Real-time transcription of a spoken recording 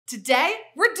Today,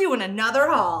 we're doing another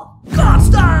haul. Goth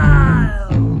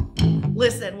style!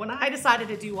 Listen, when I decided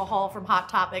to do a haul from Hot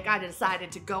Topic, I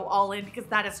decided to go all in because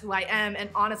that is who I am, and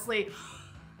honestly,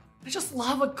 I just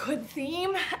love a good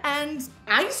theme, and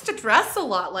I used to dress a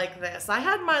lot like this. I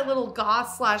had my little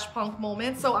goth slash punk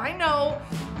moment, so I know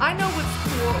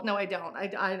what's cool. No, I don't.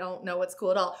 I don't know what's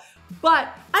cool at all. But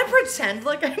I pretend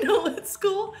like I know what's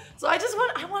cool. So I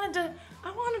wanted to,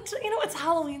 you know, it's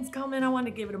Halloween's coming. I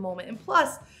wanted to give it a moment. And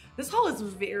plus, this haul is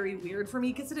very weird for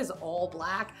me because it is all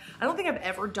black. I don't think I've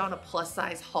ever done a plus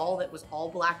size haul that was all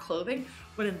black clothing,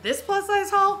 but in this plus size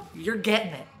haul, you're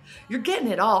getting it. You're getting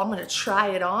it all. I'm gonna try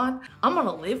it on. I'm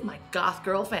gonna live my goth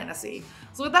girl fantasy.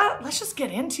 So with that, let's just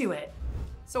get into it.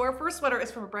 So our first sweater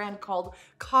is from a brand called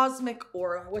Cosmic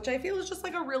Aura, which I feel is just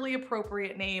like a really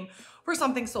appropriate name for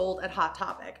something sold at Hot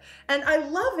Topic. And I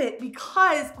love it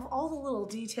because of all the little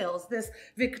details, this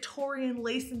Victorian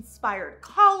lace-inspired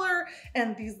collar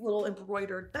and these little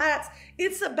embroidered bats.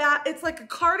 It's like a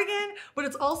cardigan, but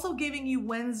it's also giving you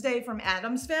Wednesday from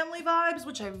Addams Family vibes,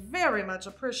 which I very much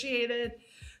appreciated.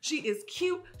 She is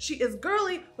cute, she is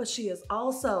girly, but she is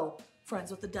also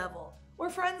friends with the devil. Or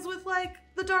friends with like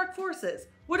the dark forces,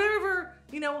 whatever,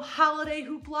 you know, holiday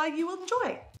hoopla you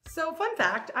enjoy. So fun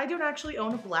fact, I don't actually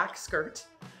own a black skirt.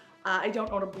 I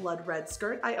don't own a blood red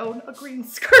skirt. I own a green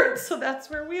skirt, so that's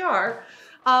where we are.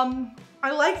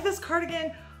 I like this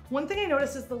cardigan. One thing I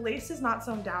noticed is the lace is not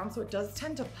sewn down, so it does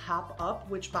tend to pop up,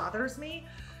 which bothers me.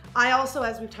 I also,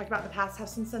 as we've talked about in the past, have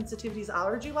some sensitivities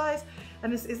allergy-wise,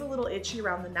 and this is a little itchy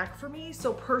around the neck for me,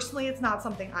 so personally it's not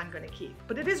something I'm gonna keep,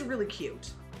 but it is really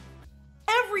cute.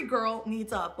 Every girl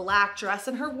needs a black dress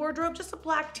in her wardrobe, just a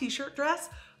black t-shirt dress.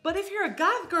 But if you're a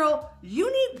goth girl,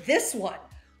 you need this one.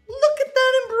 Look at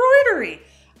that embroidery.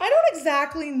 I don't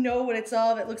exactly know what it's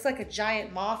of. It looks like a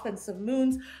giant moth and some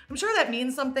moons. I'm sure that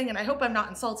means something, and I hope I'm not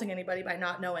insulting anybody by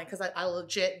not knowing, because I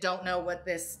legit don't know what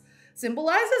this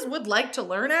symbolizes. Would like to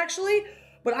learn actually,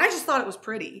 but I just thought it was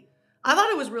pretty. I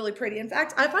thought it was really pretty. In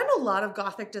fact, I find a lot of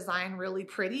Gothic design really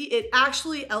pretty. It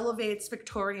actually elevates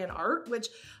Victorian art, which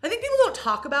I think people don't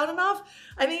talk about enough.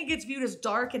 I think it gets viewed as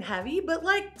dark and heavy, but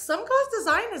like some Goth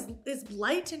design is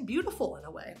light and beautiful in a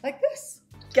way, like this.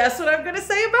 Guess what I'm gonna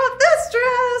say about this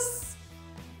dress?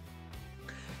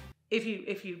 If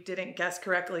you didn't guess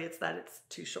correctly, it's that it's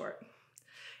too short.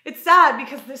 It's sad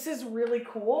because this is really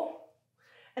cool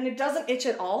and it doesn't itch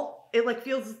at all. It like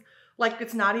feels like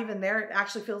it's not even there. It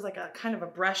actually feels like a kind of a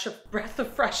breath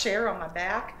of fresh air on my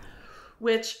back,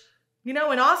 which, you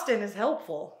know, in Austin is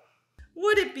helpful.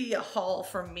 Would it be a haul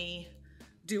from me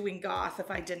doing goth if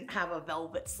I didn't have a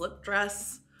velvet slip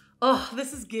dress? Oh,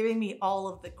 this is giving me all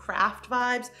of the Craft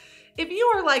vibes. If you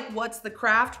are like, what's the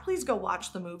Craft? Please go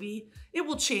watch the movie. It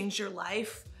will change your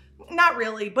life. Not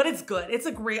really, but it's good. It's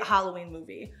a great Halloween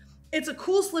movie. It's a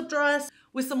cool slip dress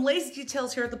with some lace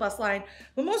details here at the bust line,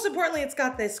 but most importantly, it's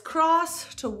got this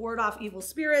cross to ward off evil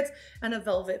spirits and a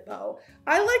velvet bow.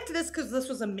 I liked this because this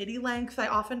was a midi length. I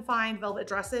often find velvet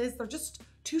dresses, they're just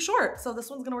too short, so this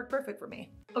one's gonna work perfect for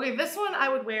me. Okay, this one I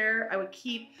would wear, I would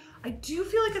keep. I do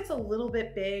feel like it's a little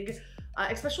bit big,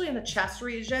 especially in the chest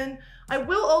region. I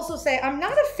will also say I'm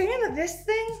not a fan of this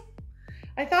thing.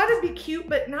 I thought it'd be cute,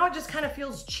 but now it just kind of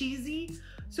feels cheesy.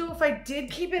 So if I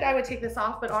did keep it, I would take this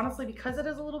off, but honestly, because it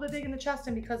is a little bit big in the chest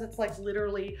and because it's like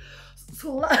literally,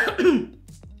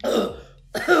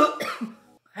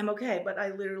 I'm okay, but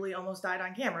I literally almost died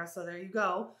on camera, so there you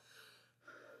go.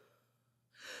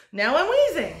 Now I'm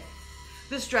wheezing.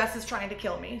 This dress is trying to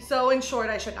kill me. So in short,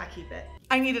 I should not keep it.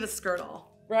 I needed a skirt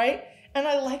all, right? And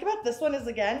I like about this one is,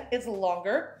 again, it's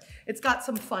longer. It's got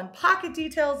some fun pocket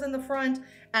details in the front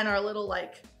and our little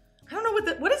like, I don't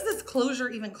know what is this closure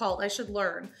even called? I should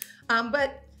learn.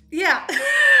 But yeah,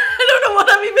 I don't know what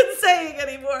I'm even saying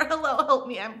anymore. Hello, help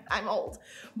me, I'm old.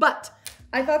 But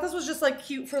I thought this was just like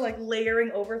cute for like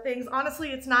layering over things.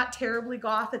 Honestly, it's not terribly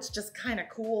goth. It's just kind of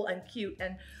cool and cute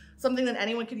and something that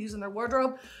anyone could use in their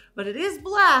wardrobe, but it is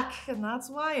black and that's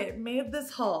why it made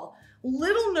this haul.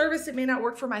 Little nervous it may not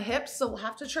work for my hips, so we'll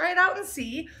have to try it out and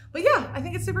see. But yeah, I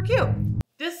think it's super cute.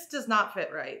 This does not fit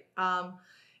right.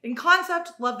 In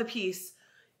concept, love the piece.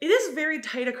 It is very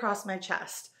tight across my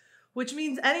chest, which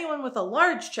means anyone with a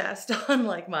large chest,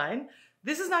 unlike mine,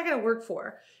 this is not gonna work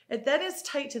for. It then is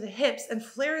tight to the hips and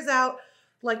flares out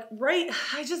like right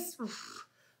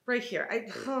here.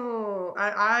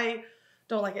 I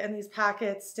don't like it. And these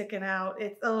pockets sticking out,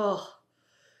 it's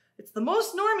the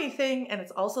most normie thing and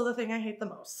it's also the thing I hate the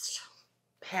most.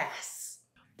 Pass.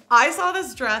 I saw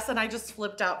this dress and I just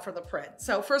flipped out for the print.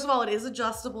 So first of all, it is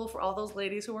adjustable for all those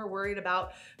ladies who are worried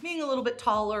about being a little bit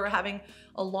taller or having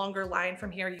a longer line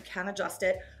from here. You can adjust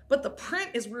it, but the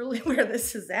print is really where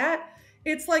this is at.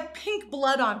 It's like pink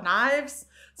blood on knives.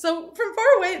 So from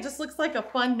far away, it just looks like a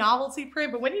fun novelty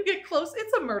print, but when you get close,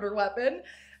 it's a murder weapon.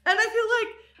 And I feel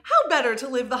like, how better to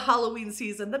live the Halloween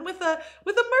season than with a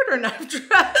murder knife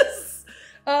dress?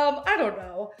 I don't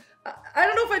know. I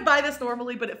don't know if I'd buy this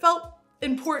normally, but it felt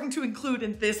important to include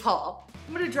in this haul.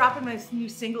 I'm gonna drop in my new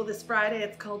single this Friday.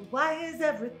 It's called Why Is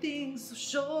Everything So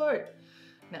Short?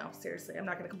 No, seriously, I'm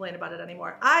not gonna complain about it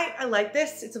anymore. I like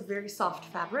this. It's a very soft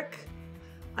fabric.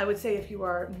 I would say if you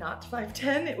are not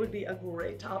 5'10", it would be a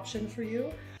great option for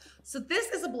you. So this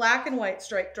is a black and white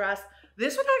striped dress.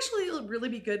 This would actually really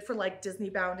be good for like Disney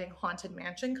bounding Haunted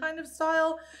Mansion kind of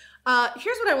style.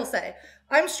 Here's what I will say.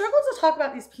 I'm struggling to talk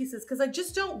about these pieces because I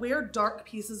just don't wear dark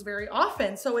pieces very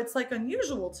often. So it's like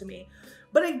unusual to me,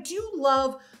 but I do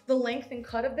love the length and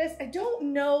cut of this. I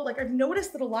don't know, like I've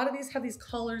noticed that a lot of these have these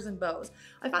collars and bows.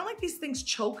 I find like these things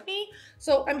choke me.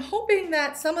 So I'm hoping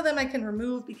that some of them I can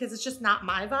remove because it's just not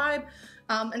my vibe.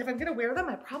 And if I'm gonna wear them,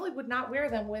 I probably would not wear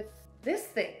them with this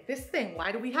thing.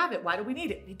 Why do we have it? Why do we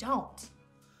need it? We don't.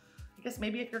 I guess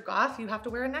maybe if you're goth, you have to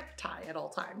wear a necktie at all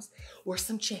times or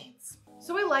some chains.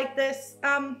 So I like this.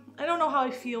 I don't know how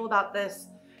I feel about this.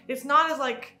 It's not as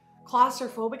like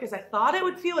claustrophobic as I thought it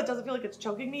would feel. It doesn't feel like it's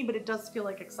choking me, but it does feel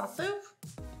like excessive.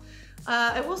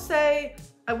 I will say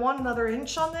I want another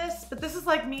inch on this, but this is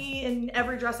like me in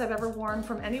every dress I've ever worn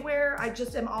from anywhere. I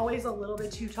just am always a little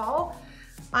bit too tall.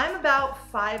 I'm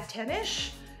about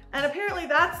 5'10"-ish. And apparently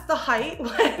that's the height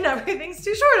when everything's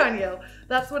too short on you.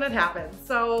 That's when it happens.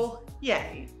 So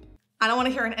yay. I don't want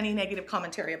to hear any negative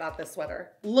commentary about this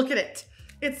sweater. Look at it.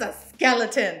 It's a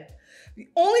skeleton. The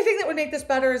only thing that would make this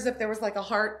better is if there was like a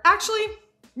heart. Actually,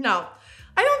 no,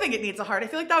 I don't think it needs a heart. I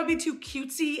feel like that would be too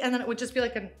cutesy and then it would just be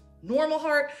like a normal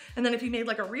heart. And then if you made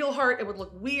like a real heart, it would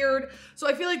look weird. So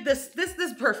I feel like this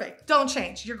is perfect. Don't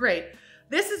change. You're great.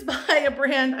 This is by a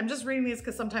brand, I'm just reading these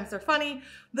because sometimes they're funny.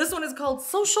 This one is called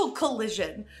Social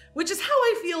Collision, which is how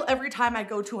I feel every time I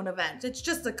go to an event. It's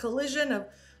just a collision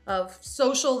of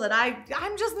social that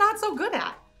I'm just not so good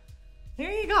at. There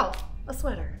you go, a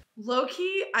sweater.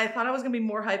 Low-key, I thought I was gonna be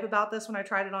more hype about this when I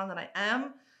tried it on than I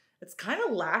am. It's kind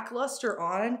of lackluster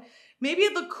on. Maybe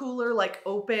it looked cooler, like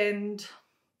opened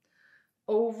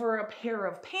over a pair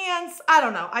of pants. I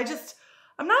don't know,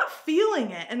 I'm not feeling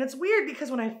it. And it's weird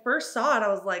because when I first saw it, I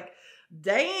was like,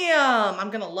 damn, I'm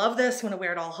gonna love this. I'm gonna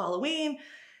wear it all Halloween.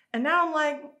 And now I'm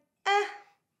like,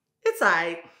 it's all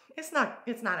right. It's not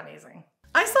amazing.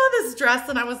 I saw this dress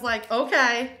and I was like,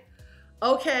 okay.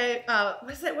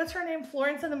 What's her name?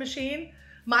 Florence and the Machine?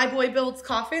 My Boy Builds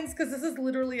Coffins, because this is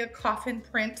literally a coffin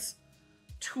print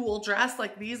tulle dress.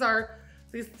 Like these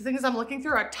things I'm looking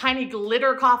through are tiny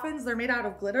glitter coffins. They're made out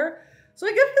of glitter. So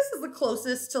I guess this is the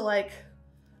closest to like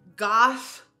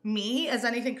goth me as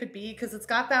anything could be, because it's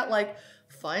got that like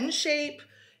fun shape,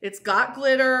 it's got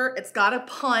glitter, it's got a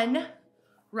pun,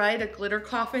 right? A glitter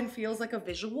coffin feels like a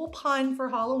visual pun for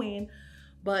Halloween.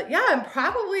 But yeah,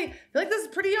 I feel like this is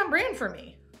pretty on brand for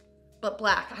me. But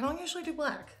black, I don't usually do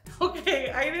black.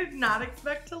 Okay, I did not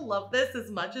expect to love this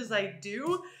as much as I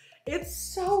do. It's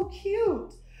so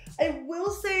cute. I will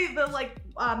say the like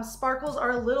sparkles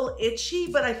are a little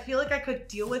itchy, but I feel like I could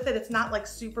deal with it. It's not like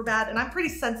super bad, and I'm pretty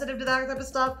sensitive to that type of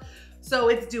stuff, so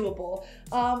it's doable.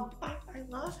 I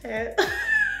love it.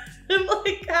 I'm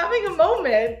like having a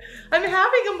moment. I'm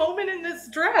having a moment in this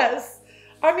dress.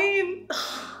 I mean,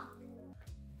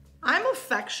 I'm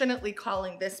affectionately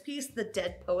calling this piece the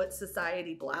Dead Poets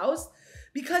Society blouse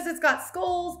because it's got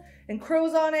skulls and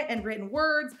crows on it and written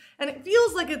words, and it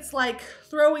feels like it's like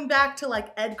throwing back to like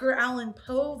Edgar Allan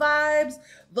Poe vibes,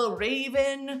 the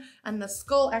raven and the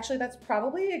skull. Actually, that's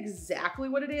probably exactly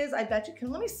what it is. I bet you can.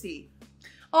 Let me see.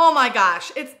 Oh my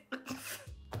gosh,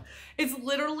 it's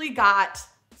literally got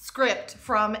script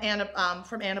from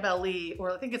Annabelle Lee,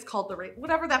 or I think it's called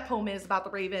whatever that poem is about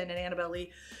the raven and Annabelle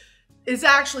Lee. Is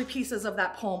actually pieces of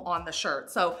that poem on the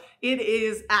shirt. So it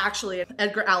is actually an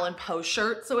Edgar Allan Poe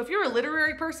shirt. So if you're a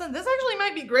literary person, this actually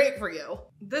might be great for you.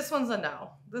 This one's a no.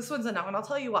 This one's a no, and I'll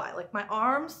tell you why. Like my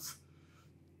arms,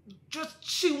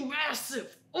 just too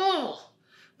massive. Oh,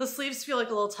 the sleeves feel like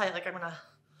a little tight, like I'm gonna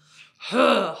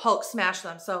Hulk smash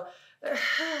them. So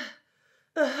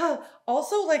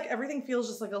also like everything feels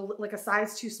just like a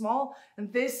size too small.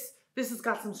 And this has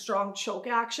got some strong choke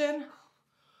action.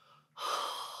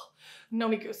 No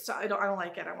me gusta. I don't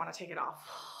like it. I want to take it off.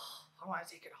 I want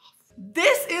to take it off.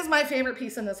 This is my favorite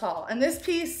piece in this haul. And this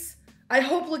piece I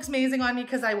hope looks amazing on me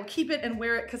because I will keep it and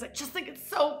wear it because I just think it's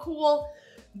so cool.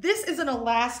 This is an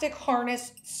elastic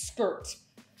harness skirt.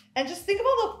 And just think of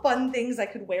all the fun things I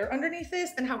could wear underneath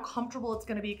this and how comfortable it's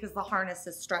gonna be because the harness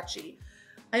is stretchy.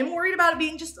 I'm worried about it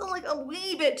being just like a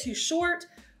wee bit too short,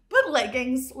 but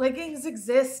leggings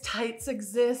exist, tights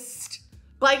exist,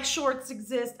 bike shorts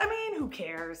exist. I mean, who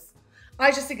cares?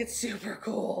 I just think it's super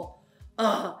cool.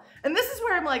 And this is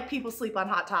where I'm like, people sleep on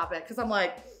Hot Topic because I'm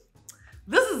like,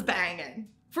 this is banging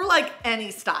for like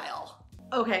any style.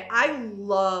 Okay, I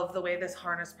love the way this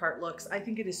harness part looks. I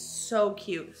think it is so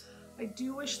cute. I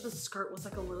do wish the skirt was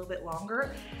like a little bit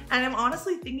longer, and I'm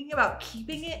honestly thinking about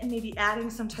keeping it and maybe adding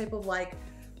some type of like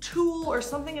tulle or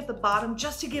something at the bottom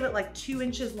just to give it like 2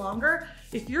 inches longer.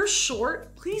 If you're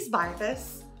short, please buy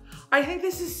this. I think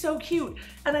this is so cute,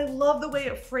 and I love the way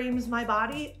it frames my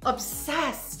body.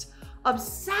 Obsessed,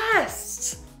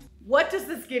 obsessed. What does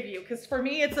this give you? Because for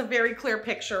me, it's a very clear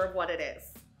picture of what it is.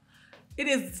 It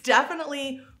is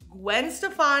definitely Gwen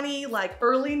Stefani, like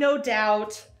early No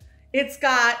Doubt. It's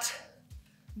got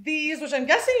these, which I'm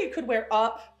guessing you could wear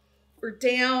up or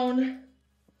down. And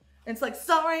it's like,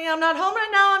 sorry, I'm not home right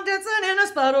now. I'm dancing in a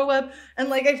spider web. And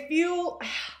like,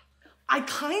 I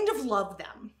kind of love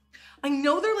them. I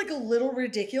know they're like a little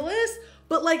ridiculous,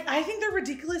 but like, I think they're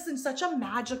ridiculous in such a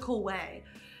magical way.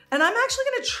 And I'm actually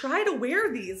gonna try to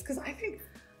wear these because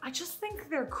I just think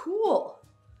they're cool.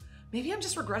 Maybe I'm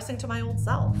just regressing to my old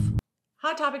self.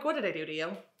 Hot Topic, what did I do to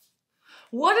you?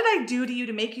 What did I do to you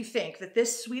to make you think that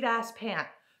this sweet ass pant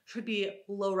should be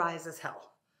low rise as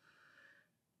hell?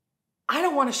 I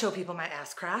don't want to show people my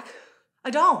ass crack.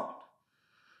 I don't.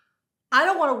 I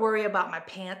don't want to worry about my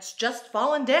pants just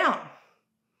falling down.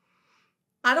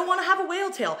 I don't want to have a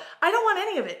whale tail. I don't want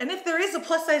any of it. And if there is a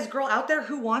plus size girl out there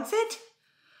who wants it,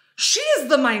 she is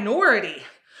the minority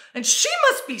and she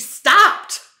must be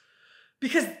stopped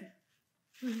because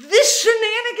this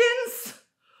shenanigans,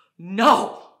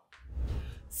 no.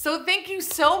 So thank you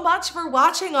so much for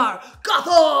watching our goth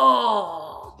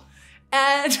haul.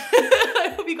 And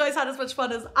I hope you guys had as much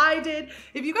fun as I did.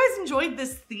 If you guys enjoyed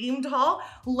this themed haul,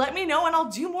 let me know and I'll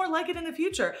do more like it in the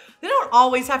future. They don't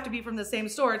always have to be from the same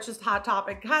store. It's just Hot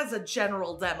Topic has a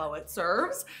general demo it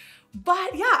serves.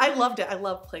 But yeah, I loved it. I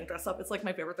love playing dress up. It's like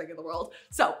my favorite thing in the world.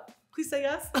 So please say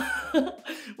yes.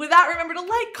 With that, remember to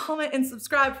like, comment, and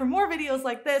subscribe for more videos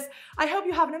like this. I hope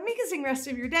you have an amazing rest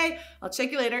of your day. I'll check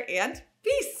you later and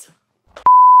peace.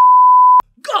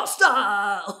 Go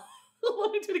style.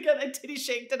 Let me do it again. I titty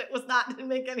shaked and it didn't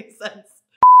make any sense.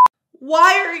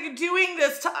 Why are you doing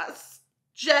this to us,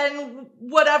 Jen,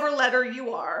 whatever letter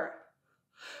you are?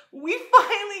 We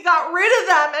finally got rid of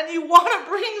them and you want to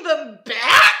bring them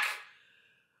back?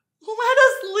 Let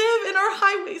us live in our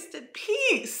high-waisted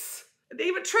peace. They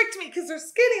even tricked me because they're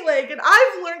skinny leg, and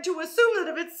I've learned to assume that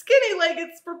if it's skinny leg,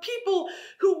 it's for people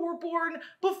who were born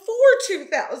before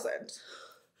 2000.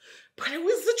 But it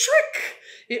was a trick.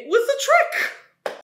 It was a trick.